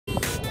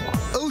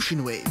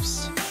ocean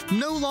waves.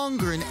 No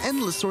longer an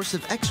endless source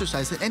of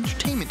exercise and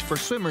entertainment for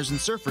swimmers and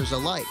surfers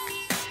alike.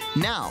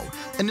 Now,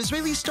 an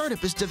Israeli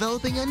startup is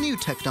developing a new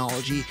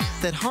technology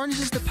that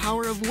harnesses the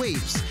power of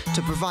waves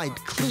to provide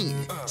clean,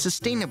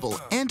 sustainable,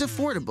 and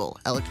affordable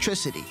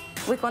electricity.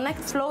 We connect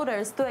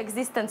floaters to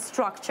existing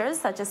structures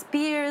such as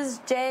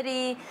piers,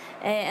 jetty,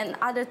 and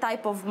other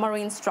type of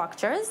marine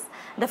structures.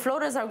 The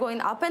floaters are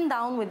going up and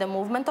down with the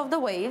movement of the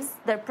waves.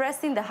 They're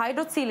pressing the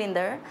hydro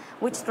cylinder,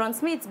 which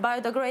transmits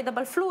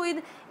biodegradable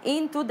fluid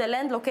into the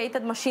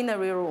land-located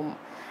machinery room.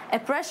 A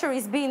pressure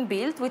is being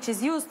built, which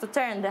is used to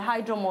turn the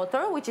hydro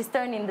motor, which is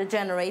turning the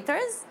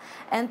generators,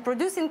 and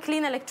producing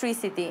clean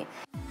electricity.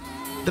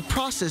 The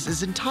process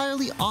is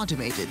entirely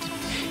automated.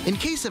 In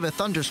case of a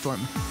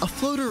thunderstorm, a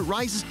floater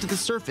rises to the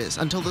surface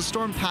until the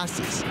storm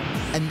passes,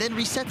 and then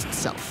resets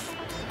itself.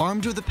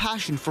 Armed with a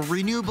passion for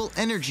renewable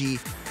energy,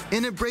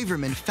 Ina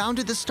Braverman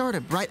founded the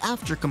startup right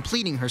after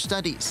completing her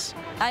studies.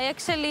 I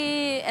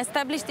actually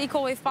established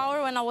EcoWave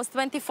Power when I was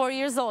 24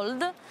 years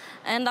old,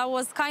 and I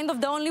was kind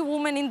of the only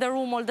woman in the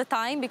room all the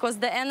time because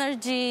the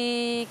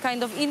energy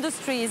kind of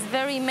industry is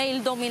very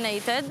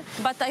male-dominated.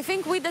 But I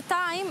think with the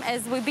time,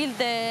 as we built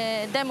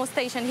the demo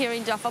station here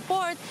in Jaffa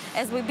Port,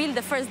 as we built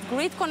the first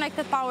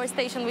grid-connected power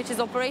station, which is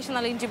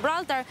operational in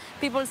Gibraltar,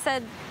 people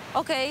said,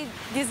 okay,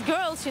 this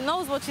girl, she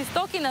knows what she's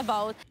talking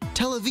about.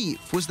 Tel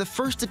Aviv was the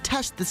first to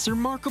test this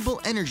remarkable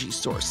energy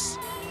source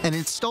and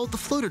installed the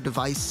floater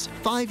device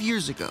 5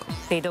 years ago.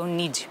 They don't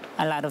need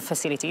a lot of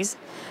facilities,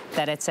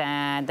 that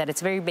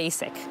it's very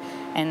basic.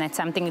 And that's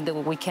something that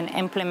we can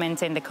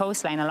implement in the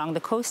coastline, along the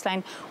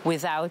coastline,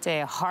 without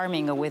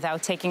harming or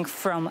without taking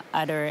from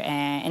other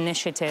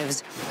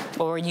initiatives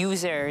or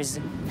users.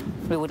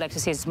 We would like to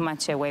see as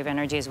much wave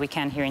energy as we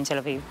can here in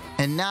Tel Aviv.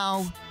 And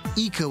now,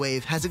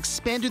 EcoWave has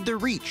expanded their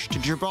reach to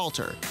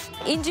Gibraltar.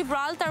 In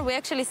Gibraltar, we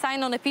actually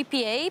signed on a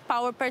PPA,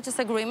 power purchase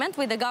agreement,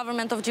 with the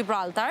government of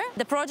Gibraltar.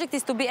 The project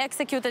is to be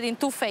executed in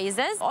 2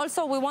 phases.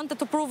 Also, we wanted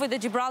to prove with the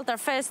Gibraltar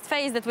first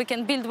phase that we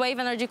can build wave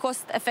energy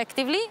cost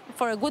effectively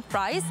for a good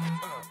price.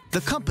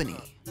 The company,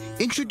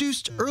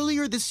 introduced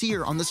earlier this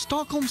year on the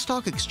Stockholm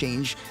Stock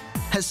Exchange,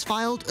 has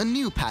filed a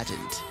new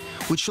patent,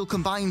 which will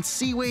combine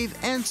sea wave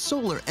and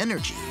solar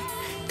energy,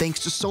 thanks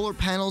to solar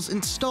panels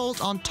installed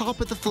on top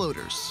of the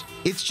floaters.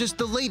 It's just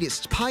the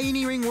latest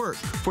pioneering work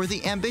for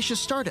the ambitious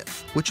startup,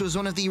 which was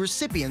one of the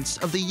recipients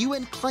of the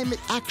UN Climate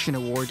Action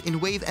Award in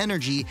wave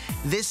energy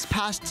this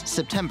past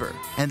September.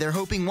 And they're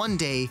hoping one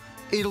day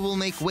it will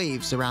make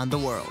waves around the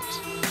world.